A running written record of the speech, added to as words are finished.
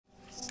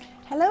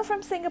Hello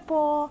from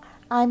Singapore,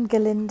 I'm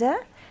Galinda.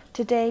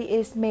 Today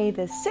is May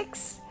the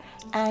 6th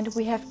and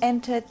we have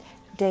entered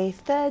day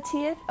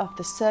 30th of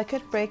the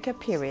circuit breaker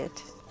period.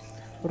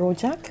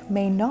 Rojak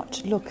may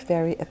not look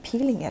very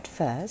appealing at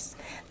first.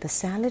 The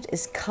salad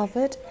is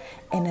covered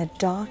in a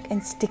dark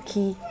and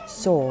sticky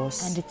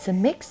sauce and it's a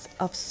mix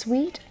of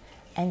sweet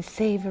and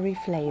savory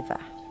flavor.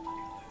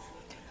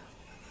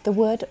 The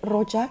word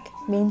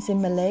rojak means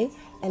in Malay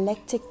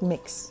eclectic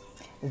mix.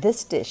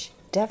 This dish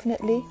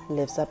definitely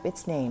lives up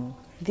its name.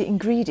 The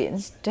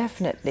ingredients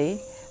definitely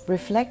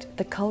reflect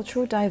the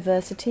cultural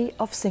diversity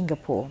of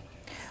Singapore,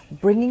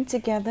 bringing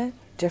together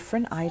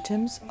different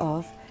items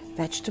of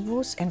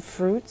vegetables and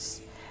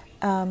fruits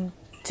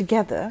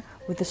together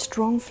with a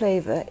strong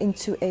flavor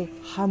into a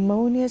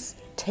harmonious,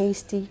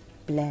 tasty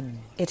blend.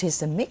 It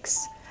is a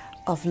mix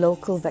of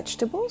local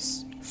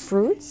vegetables,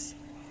 fruits,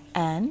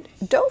 and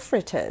dough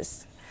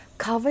fritters,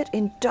 covered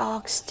in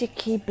dark,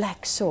 sticky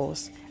black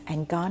sauce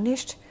and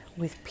garnished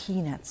with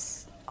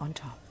peanuts on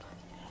top.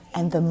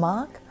 And the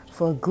mark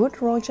for a good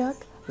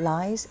rojak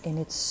lies in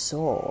its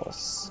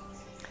sauce.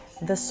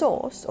 The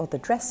sauce, or the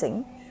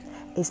dressing,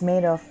 is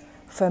made of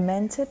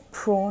fermented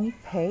prawn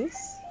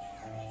paste,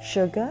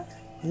 sugar,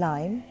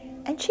 lime,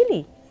 and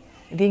chili.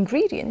 The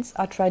ingredients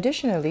are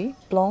traditionally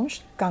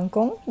blanched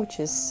kangkong,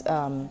 which is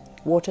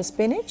water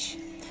spinach,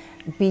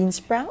 bean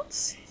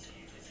sprouts,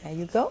 there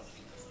you go,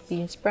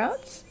 bean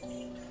sprouts,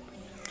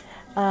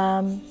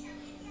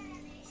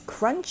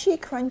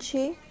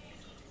 crunchy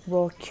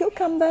raw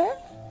cucumber,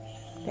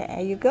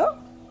 there you go,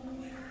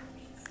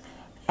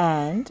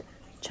 and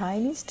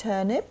Chinese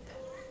turnip,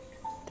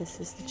 this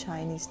is the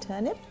Chinese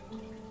turnip,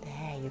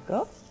 there you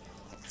go,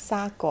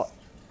 sakot,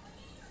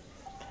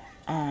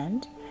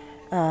 and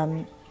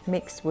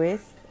mixed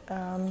with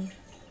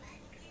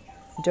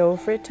dough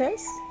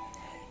fritters.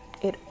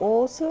 It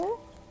also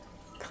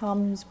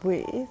comes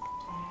with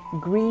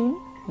green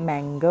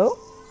mango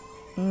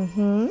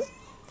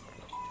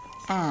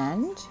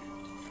and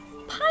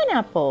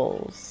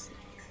pineapples,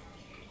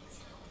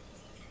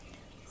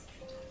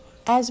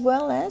 as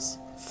well as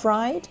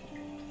fried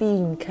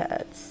bean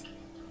curds.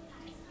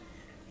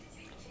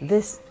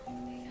 This,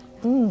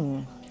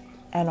 and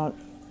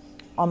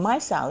on my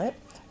salad,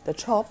 the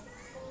top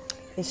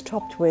is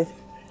topped with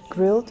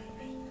grilled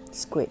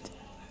squid.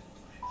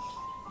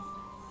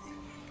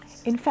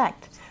 In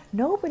fact,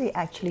 nobody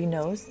actually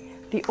knows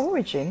the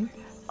origin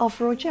of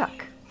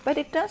rojak, but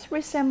it does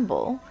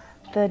resemble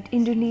the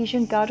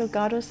Indonesian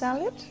gado-gado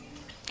salad.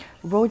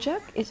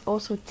 Rojak is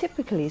also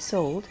typically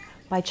sold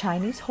by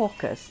Chinese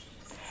hawkers.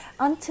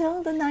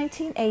 Until the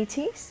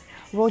 1980s,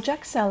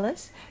 rojak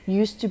sellers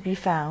used to be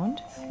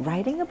found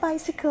riding a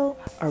bicycle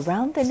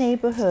around the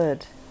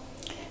neighborhood.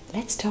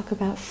 Let's talk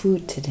about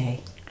food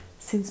today.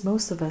 Since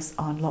most of us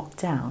are on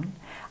lockdown,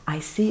 I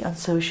see on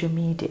social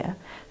media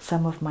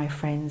some of my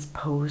friends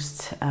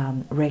post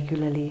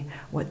regularly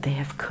what they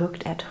have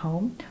cooked at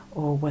home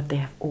or what they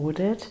have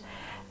ordered.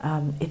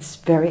 It's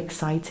very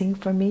exciting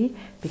for me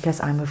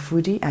because I'm a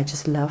foodie. I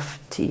just love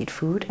to eat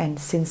food, and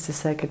since the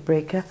circuit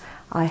breaker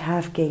I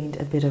have gained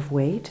a bit of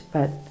weight,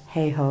 but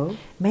hey ho.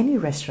 Many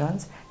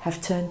restaurants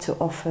have turned to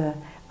offer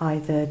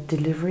either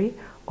delivery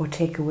or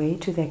takeaway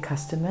to their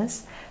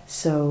customers,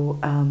 so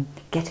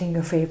getting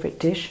your favorite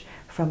dish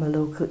from a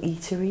local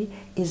eatery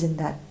isn't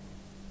that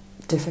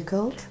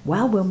difficult.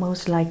 While we're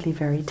most likely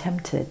very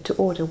tempted to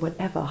order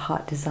whatever our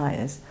heart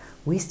desires,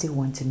 we still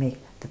want to make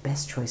the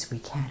best choice we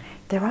can.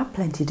 There are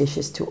plenty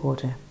dishes to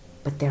order,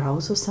 but there are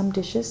also some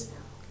dishes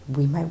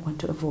we might want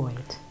to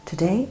avoid.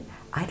 Today,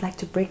 I'd like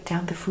to break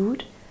down the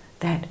food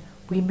that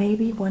we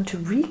maybe want to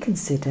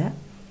reconsider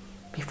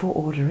before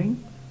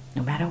ordering,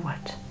 no matter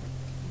what.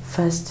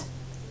 First,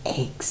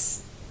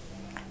 eggs.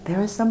 There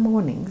are some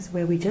mornings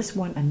where we just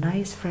want a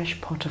nice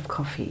fresh pot of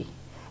coffee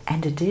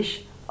and a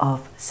dish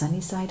of sunny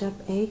side up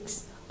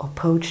eggs or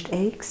poached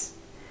eggs,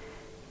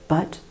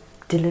 but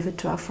delivered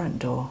to our front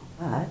door.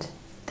 But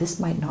this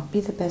might not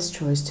be the best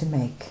choice to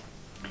make.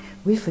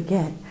 We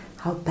forget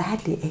how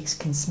badly eggs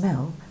can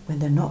smell when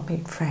they're not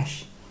made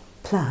fresh.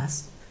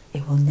 Plus,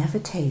 it will never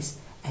taste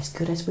as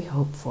good as we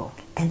hope for.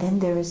 And then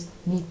there is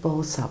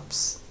meatball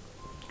subs.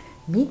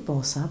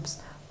 Meatball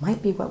subs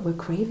might be what we're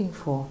craving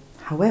for.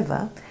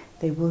 However,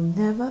 they will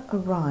never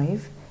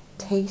arrive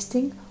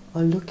tasting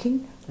or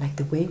looking like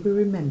the way we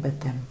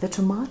remembered them. The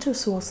tomato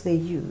sauce they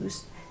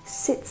use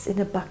sits in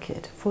a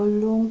bucket for a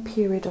long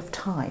period of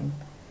time,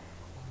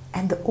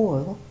 and the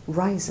oil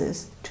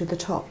rises to the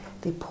top.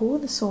 They pour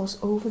the sauce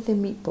over the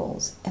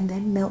meatballs and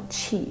then melt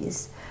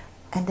cheese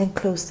and then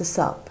close the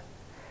sub.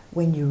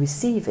 When you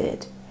receive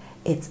it,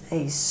 it's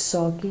a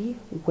soggy,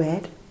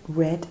 wet,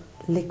 red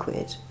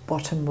liquid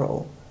bottom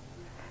roll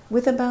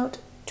with about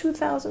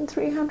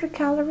 2,300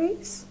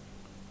 calories.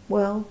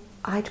 Well,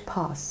 I'd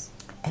pass.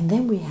 And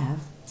then we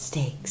have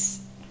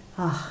steaks.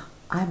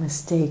 I'm a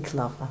steak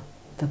lover.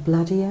 The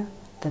bloodier,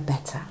 the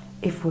better.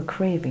 If we're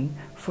craving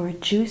for a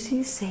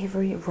juicy,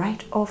 savory,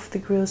 right off the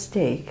grill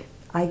steak,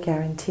 I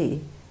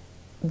guarantee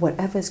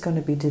whatever's going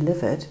to be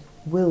delivered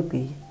will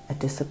be a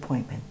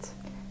disappointment.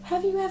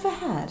 Have you ever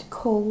had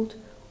cold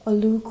or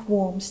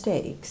lukewarm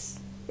steaks.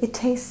 It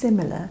tastes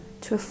similar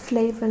to a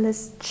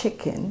flavorless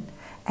chicken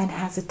and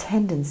has a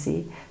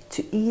tendency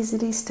to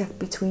easily stuck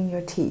between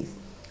your teeth.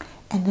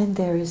 And then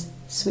there is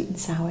sweet and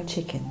sour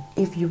chicken.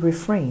 If you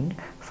refrain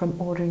from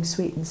ordering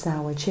sweet and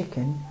sour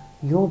chicken,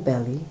 your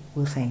belly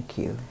will thank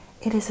you.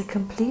 It is a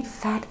complete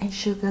fat and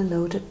sugar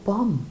loaded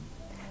bomb.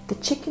 The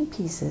chicken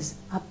pieces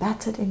are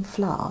battered in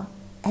flour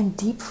and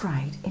deep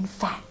fried in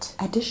fat.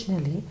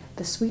 Additionally,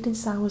 the sweet and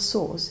sour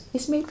sauce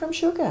is made from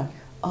sugar.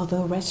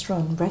 Although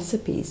restaurant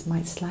recipes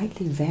might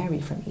slightly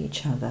vary from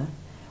each other,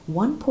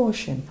 one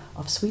portion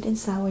of sweet and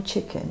sour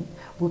chicken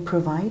will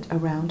provide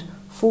around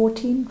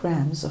 14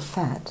 grams of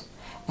fat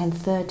and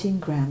 13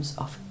 grams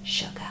of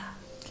sugar.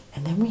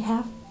 And then we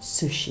have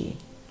sushi.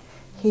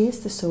 Here's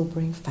the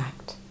sobering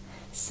fact.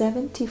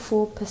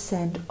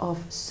 74%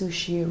 of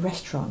sushi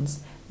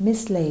restaurants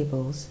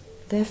mislabels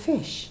their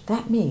fish.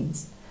 That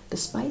means the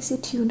spicy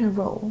tuna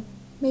roll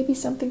may be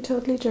something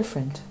totally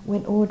different.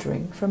 When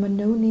ordering from a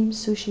no-name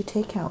sushi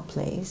takeout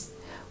place,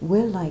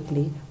 we're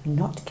likely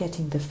not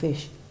getting the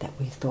fish that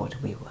we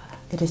thought we were.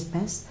 It is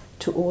best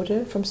to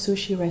order from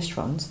sushi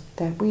restaurants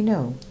that we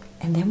know.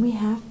 And then we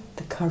have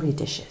the curry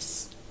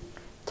dishes.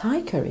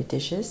 Thai curry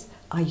dishes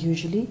are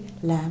usually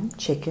lamb,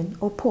 chicken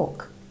or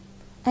pork.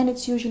 And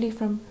it's usually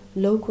from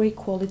low-grade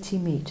quality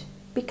meat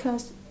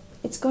because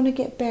it's going to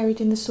get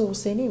buried in the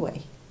sauce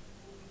anyway.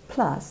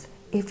 Plus,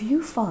 if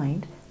you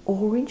find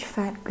orange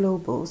fat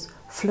globules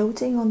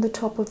floating on the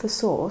top of the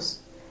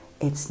sauce,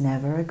 it's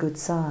never a good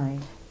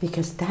sign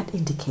because that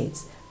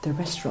indicates the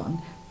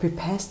restaurant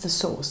prepares the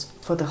sauce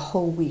for the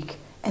whole week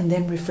and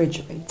then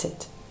refrigerates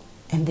it.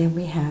 And then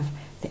we have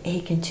the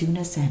egg and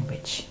tuna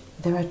sandwich.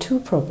 There are two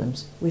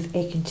problems with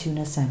egg and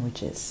tuna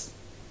sandwiches.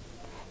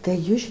 They're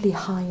usually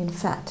high in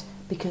fat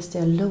because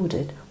they're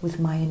loaded with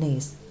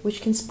mayonnaise,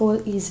 which can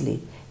spoil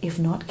easily if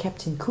not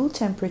kept in cool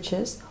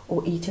temperatures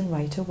or eaten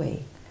right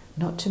away.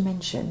 Not to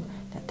mention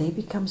that they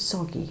become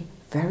soggy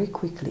very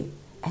quickly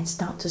and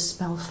start to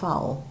smell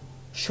foul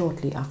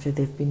shortly after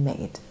they've been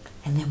made.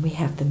 And then we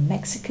have the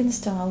Mexican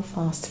style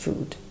fast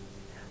food.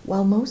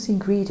 While most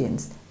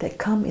ingredients that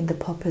come in the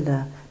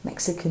popular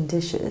Mexican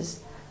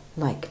dishes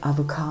like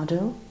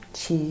avocado,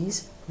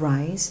 cheese,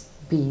 rice,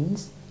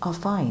 beans are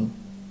fine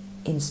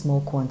in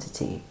small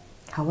quantity.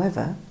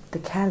 However, the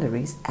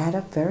calories add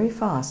up very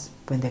fast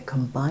when they're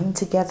combined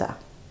together.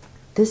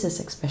 This is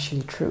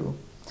especially true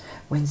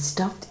when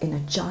stuffed in a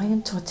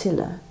giant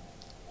tortilla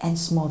and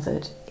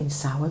smothered in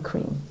sour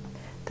cream.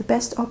 The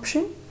best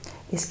option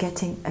is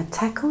getting a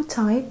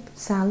taco-type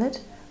salad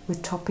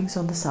with toppings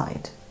on the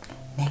side.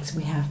 Next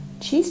we have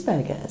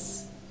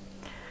cheeseburgers.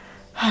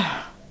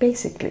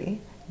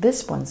 Basically,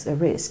 this one's a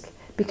risk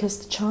because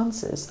the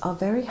chances are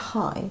very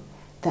high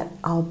that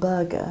our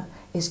burger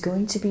is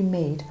going to be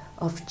made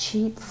of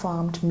cheap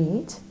farmed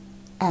meat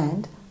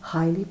and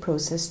highly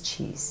processed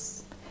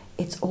cheese.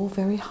 It's all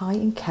very high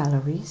in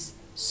calories,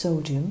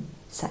 sodium,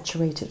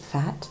 saturated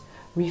fat,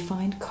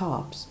 refined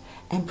carbs,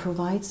 and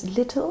provides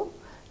little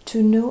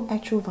to no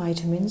actual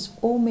vitamins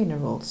or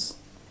minerals.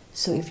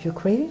 So if you're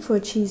craving for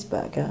a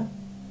cheeseburger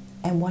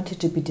and want it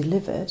to be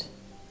delivered,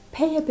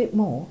 pay a bit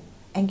more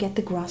and get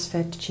the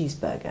grass-fed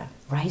cheeseburger.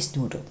 Rice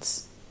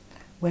noodles.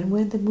 When we're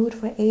in the mood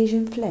for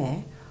Asian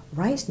flair,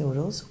 rice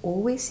noodles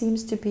always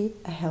seems to be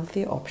a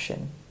healthier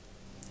option.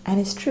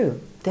 And it's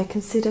true, they're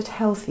considered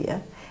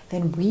healthier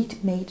than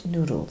wheat-made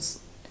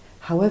noodles.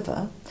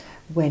 However,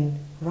 when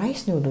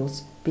rice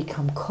noodles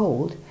become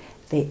cold,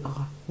 they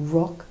are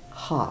rock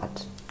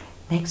hard.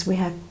 Next we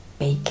have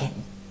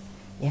bacon.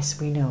 Yes,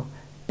 we know,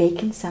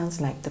 bacon sounds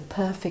like the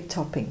perfect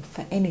topping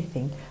for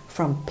anything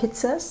from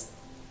pizzas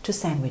to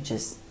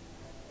sandwiches.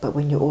 But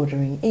when you're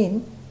ordering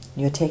in,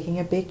 you're taking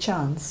a big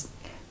chance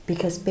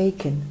because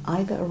bacon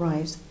either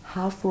arrives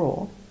half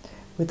raw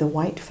with the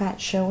white fat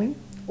showing,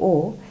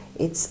 or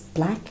it's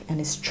black and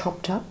is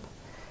chopped up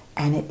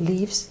and it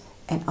leaves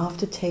an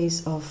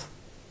aftertaste of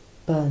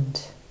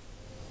burnt.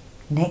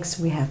 Next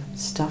we have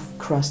stuffed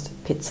crust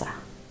pizza.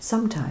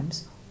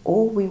 Sometimes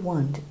all we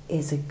want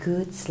is a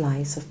good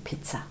slice of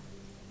pizza.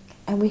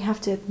 And we have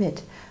to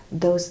admit,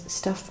 those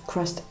stuffed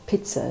crust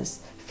pizzas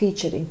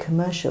featured in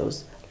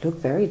commercials look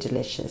very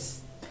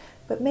delicious.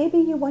 But maybe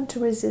you want to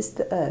resist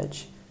the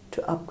urge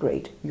to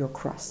upgrade your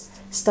crust.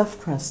 Stuffed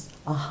crusts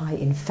are high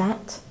in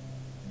fat,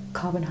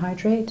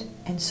 carbohydrate,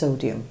 and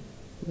sodium.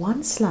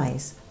 One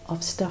slice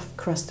of stuffed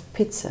crust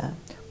pizza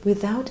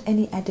without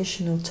any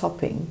additional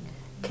topping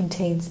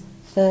contains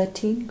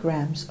 13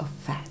 grams of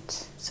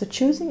fat. So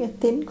choosing a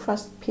thin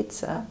crust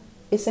pizza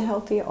is a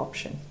healthier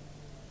option.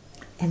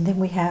 And then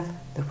we have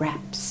the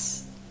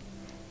wraps.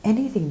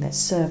 Anything that's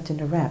served in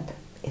a wrap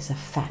is a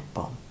fat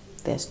bomb.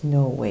 There's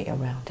no way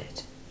around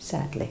it,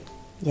 sadly.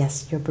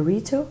 Yes, your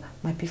burrito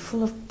might be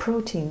full of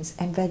proteins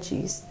and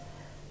veggies,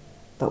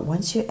 but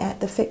once you add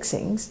the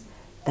fixings,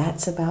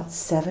 that's about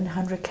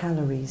 700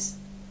 calories,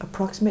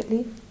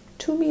 approximately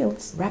 2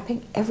 meals.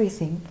 Wrapping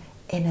everything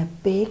in a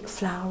big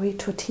floury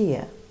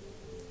tortilla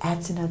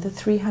adds another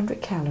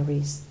 300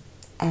 calories,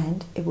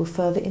 and it will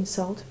further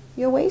insult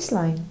your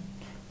waistline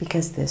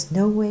because there's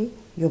no way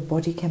your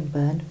body can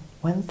burn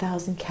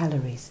 1000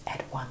 calories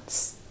at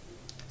once.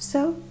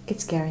 So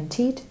it's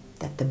guaranteed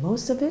that the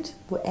most of it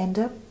will end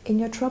up in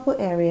your trouble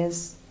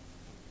areas.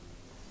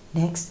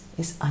 Next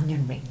is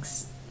onion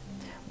rings.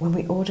 When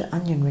we order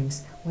onion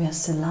rings, we are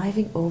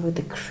saliving over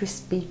the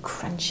crispy,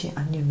 crunchy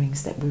onion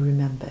rings that we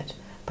remembered.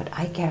 But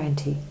I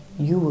guarantee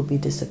you will be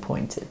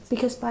disappointed,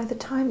 because by the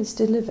time it's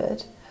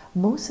delivered,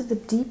 most of the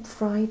deep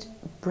fried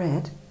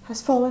bread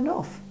has fallen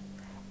off,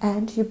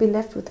 and you'll be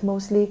left with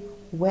mostly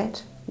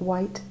wet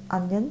white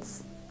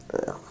onions.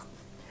 Ugh.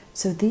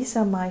 So these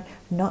are my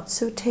not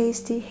so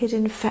tasty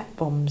hidden fat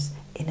bombs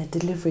in a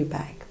delivery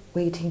bag,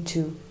 waiting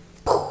to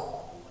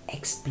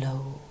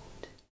explode.